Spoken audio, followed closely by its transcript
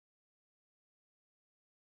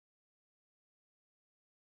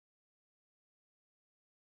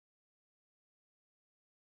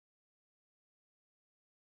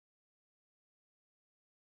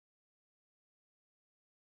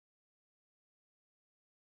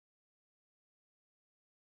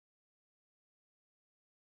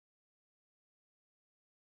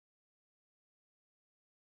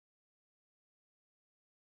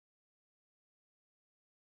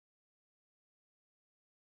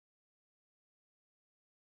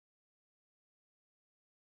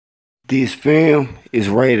This film is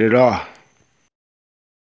rated R.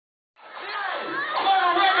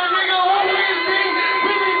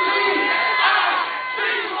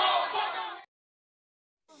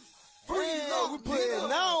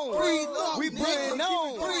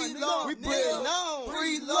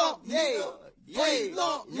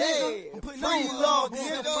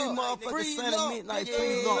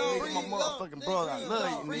 My motherfucking brother, I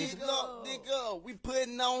love you, nigga. We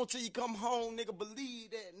putting on till you come home, nigga. Believe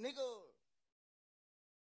that, nigga.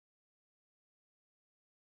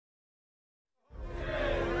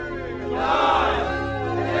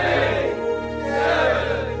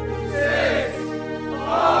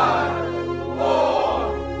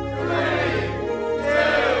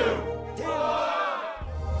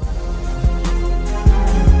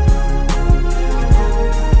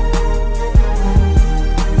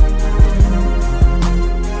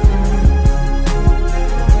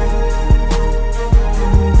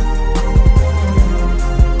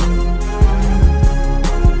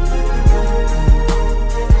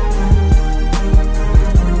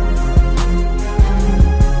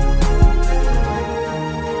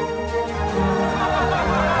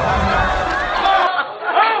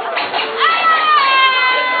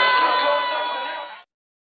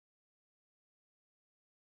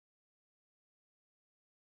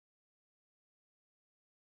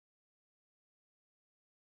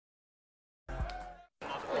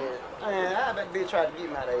 Man, I bet bitch tried to get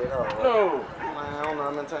me out of here, dog. No. Man, I don't know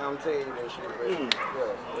how many times I'm telling you that shit, but yeah,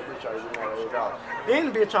 that bitch tried to get me out of here, dog. Then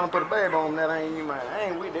the bitch trying to put a baby on that, I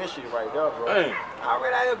ain't with that shit right there, bro. Hey. I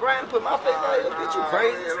already out here grinding, put my face out here, bitch, you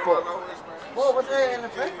crazy as fuck. Boy, what's that in the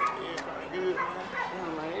face? Good,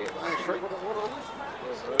 man. I ain't straight. What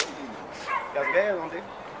got some gas on there?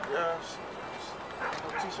 Yeah,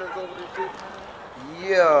 t-shirts over there, too.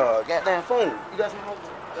 Yeah, goddamn phone. You got some more?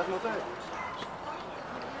 Got some more things?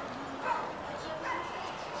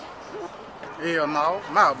 Hell no,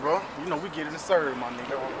 I'm out, bro. You know we get it and serve, my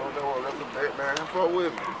nigga. That's a bet, man. Fuck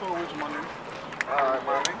with me. Fuck with you, my nigga. Alright,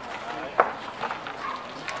 my nigga.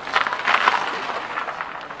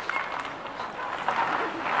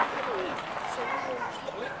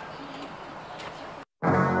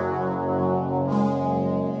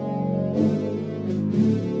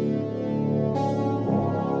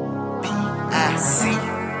 P.I.C.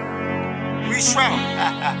 WiiStraw.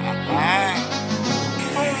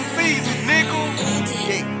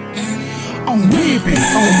 I'm whipping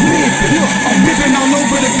all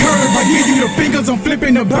over the curve. I give you the fingers, I'm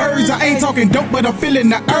flipping the birds. I ain't talking dope, but I'm feeling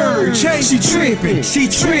the urge. She tripping.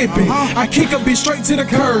 I kick a bitch straight to the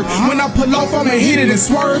curb. When I pull off, I'ma hit it and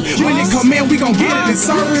swerve. When it come in, we gon' get it and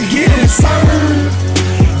serve.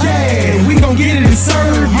 Yeah, we gon' get it and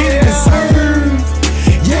serve.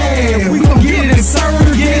 Yeah, we gon' get it and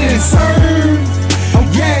serve.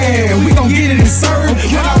 Yeah, we gon' get it and serve.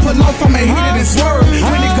 When I pull off, I'ma hit it and swerve.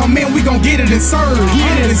 When it come in, we gon' get it and serve.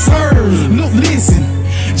 Look, listen.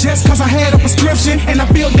 Just cause I had a prescription and I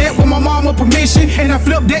filled that with my mama permission, and I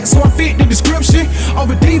flipped that so I fit the description of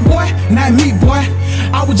a D-boy, not me, boy.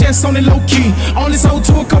 I was just on the low key, only sold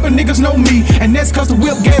to a couple niggas know me, and that's cause the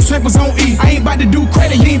whip gas tank was on E. I ain't about to do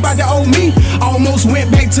credit, you ain't about to owe me. Almost went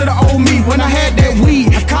back to the old me when I had that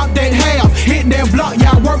weed, copped that half, hit that block,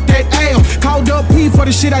 yeah, I worked that L. Called up P for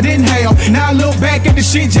the shit I didn't have. Now I look back at the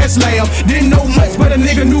shit, just laugh. Didn't know much, but a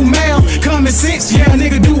nigga knew math. Common sense, yeah, a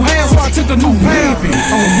nigga do have, so I took a new path.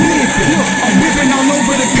 I'm whipping all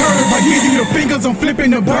over the curve. I give you the fingers, I'm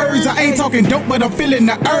flipping the birds. I ain't talking dope, but I'm feeling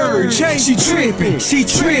the urge. She tripping.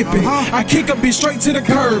 I kick a bitch straight to the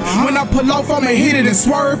curb. When I pull off, I'ma hit it and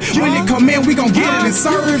swerve. When it come in, we gon' get it and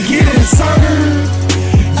serve. Yeah,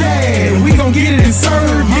 we gon' get it and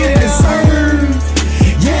serve.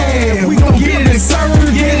 Yeah, we gon' get it and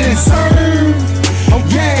serve.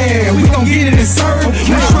 Yeah, we gon' get it and serve.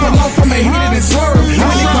 When I pull off, I'ma hit it and swerve.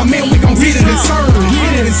 When it come in, we gon' get it and serve.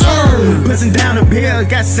 Bustin' down the bill,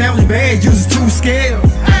 got sandwich bag, uses 2 scales.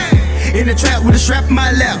 In the trap with a strap in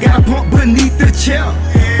my lap, got a pump beneath the chair.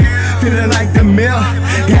 Feeling like the mill,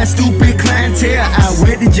 got stupid clientele. I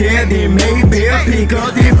went to jail, then made bail. Pick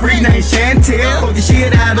up this free name Chantel. Fuck the shit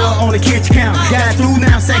out of on the kitchen counter. Got through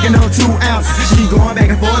now, second on 2 ounces. She going back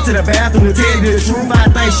and forth to the bathroom to tell you the truth. I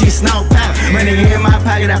think she snout out. Money in my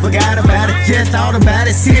pocket, I forgot about it. Just thought about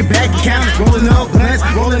it, sit back and count it. Rolling up blunts,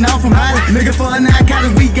 rolling off from Holly. Looking for a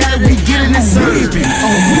narcotic, we got it, we get it and serve.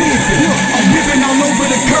 I'm whipping all over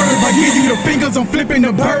the curve. I give you the fingers, I'm flipping the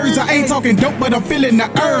birds. I ain't talking dope, but I'm feeling the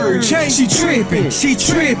urge. She tripping.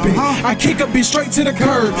 I kick a bitch straight to the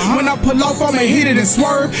curb. When I pull off, I'ma hit it and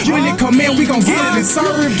swerve. When it come in, we gon' get it and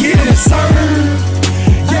serve.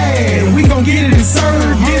 Yeah, we gon' get it and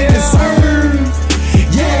serve.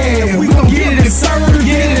 Yeah, we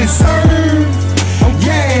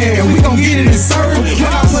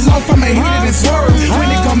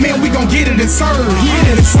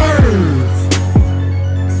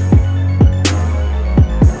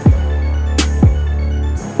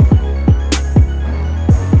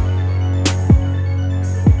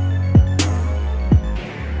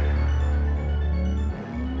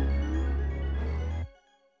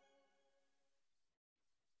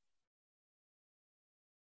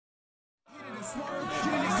To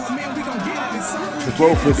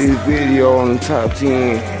vote for this video on the top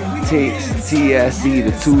 10, text TIC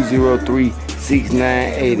to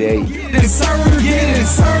 203-6988. Get it served, get it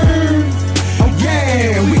served. Oh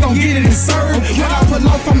yeah, we gon' get it and serve. When I pull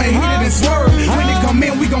off, I'ma hit it and swerve. When it come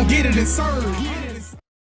in, we gon' get it and serve.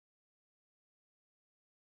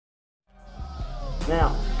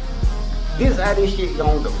 Now, this how this shit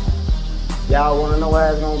gonna go. Y'all wanna know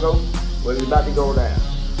how it's gonna go? Well, it's about to go down.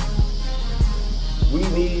 We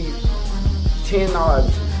need 10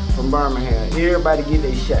 artists from Birmingham. Everybody get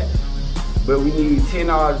their shot. But we need 10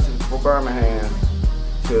 artists from Birmingham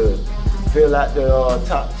to fill out the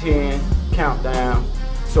top 10 countdown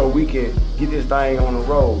so we can get this thing on the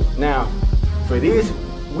road. Now, for this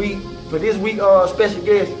week special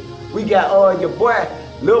guest, we got your boy,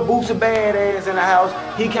 Lil Boosie Badass in the house.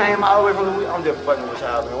 He came all the way from the I'm just fucking with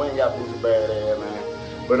y'all, man. We ain't got Boosie Badass, man.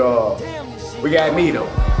 But we got me though.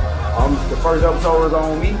 The first episode is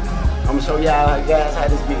on me. I'm gonna show y'all guys how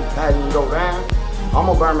this go down. I'm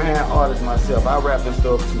a Birmingham artist myself. I rap and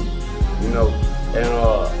stuff too, you know. And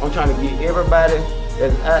I'm trying to get everybody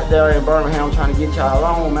that's out there in Birmingham. I'm trying to get y'all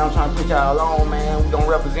on, man. I'm trying to put y'all on, man. We gonna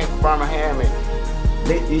represent Birmingham and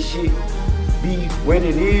let this shit be what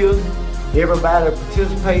it is. Everybody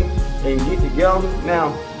participate and get together.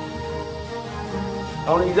 Now,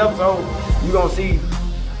 on these episodes, you gonna see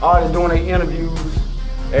artists doing their interviews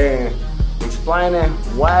and explaining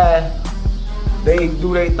why they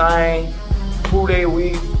do their thing, who they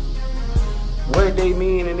with, what they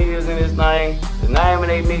meaning is in this thing, the name of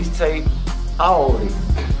their mixtape, all of it.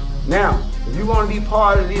 Now, if you want to be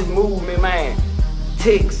part of this movement, man,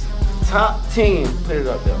 text top 10, put it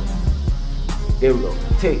up there. There we go.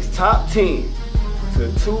 Text top 10 to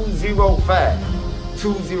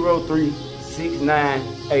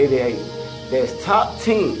 205-203-6988. That's top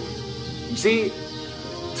 10. You see it?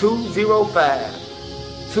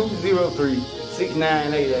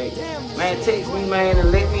 205-203-6988. Man, text me, man,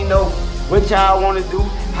 and let me know what y'all want to do,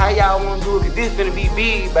 how y'all want to do it, because this finna be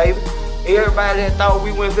big, baby. Everybody that thought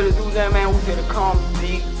we weren't finna do that, man, we finna come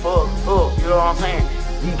big fuck up. You know what I'm saying?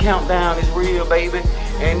 The countdown is real, baby.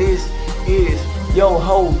 And this is your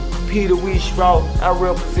host, Peedy WiiStraw. I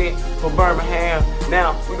represent for Birmingham.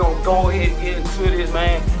 Now, we're gonna go ahead and get into this,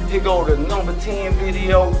 man. Here go the number 10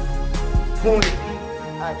 video.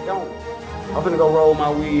 I'm finna go roll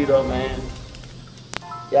my weed up, man.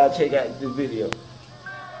 Y'all check out this video.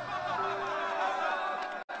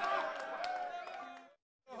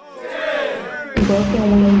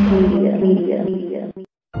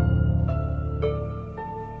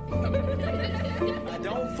 I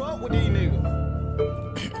don't fuck with these niggas.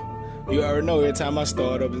 You already know every time I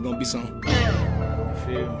start up, it's gonna be some, you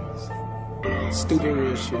feel me? Stupid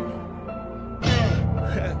real shit.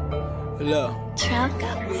 Look.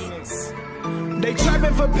 They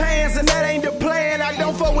trapping for pants and that ain't the plan. I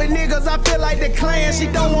don't fuck with niggas, I feel like the clan. She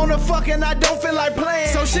don't wanna fuck and I don't feel like playing.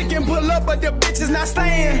 So she can pull up but the bitch is not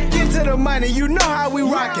staying. Get to the money, you know how we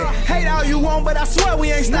rockin'. Hate all you want but I swear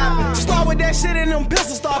we ain't stopping. Start with that shit and them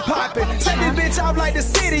pistols start popping. Set this bitch off like the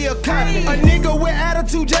city of Compton. A nigga with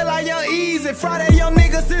attitude just like Young Easy. Friday young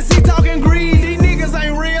nigga since he talking greed. These niggas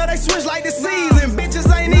ain't real, they switch like the season. Bitches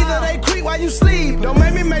ain't either, they creep while you sleep. Don't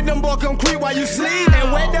make me make them boy come creep while you sleep.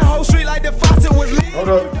 And wet the whole street like the faucet was leak. Hold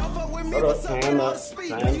up, time up,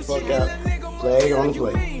 time the fuck out, flag on the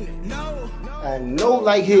play. I know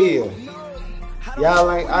like hell,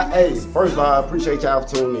 y'all ain't, hey, first of all, I appreciate y'all for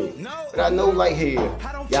tuning in, but I know like hell,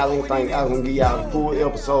 y'all ain't think I was gonna give y'all the full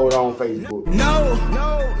episode on Facebook. No,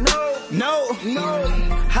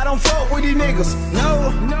 I don't fuck with these niggas.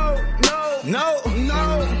 No,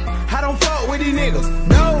 I don't fuck with these niggas.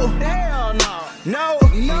 No, hell no,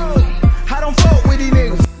 I don't fuck with these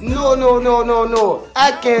niggas. No,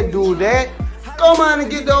 I can't do that. Come on and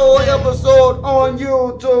get the whole episode on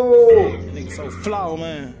YouTube. Niggas so flawed,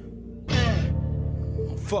 man.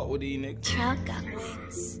 Don't fuck with these niggas.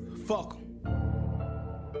 Fuck 'em.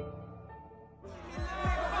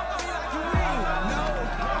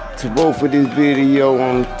 To vote for this video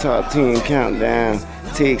on the top 10 countdown,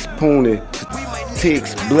 text Pony,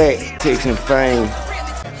 text Black, text and Fame,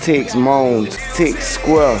 text Moans, text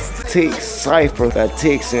Square, text Cypher by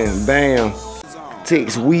texting Bam,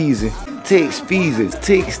 text Weezy, text Feezy,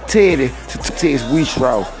 text Teddy, text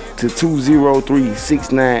WiiStraw to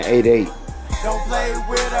 203-6988. Don't play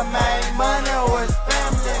with a man, money or his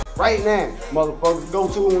family. Right now, motherfuckers, go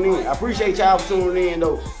tune in. I appreciate y'all for tuning in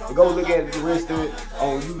though. And go look at the rest of it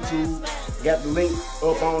on YouTube. Got the link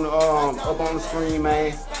up on the screen,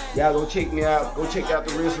 man. Y'all go check me out. Go check out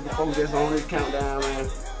the rest of the folks that's on this countdown, man.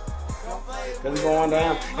 Cause it's going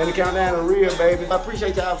down. And the countdown is real, baby. I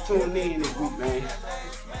appreciate y'all for tuning in this week, man.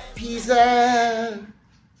 Peace out.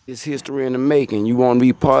 It's history in the making. You want to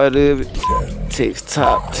be part of it? Text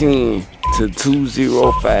top 10 to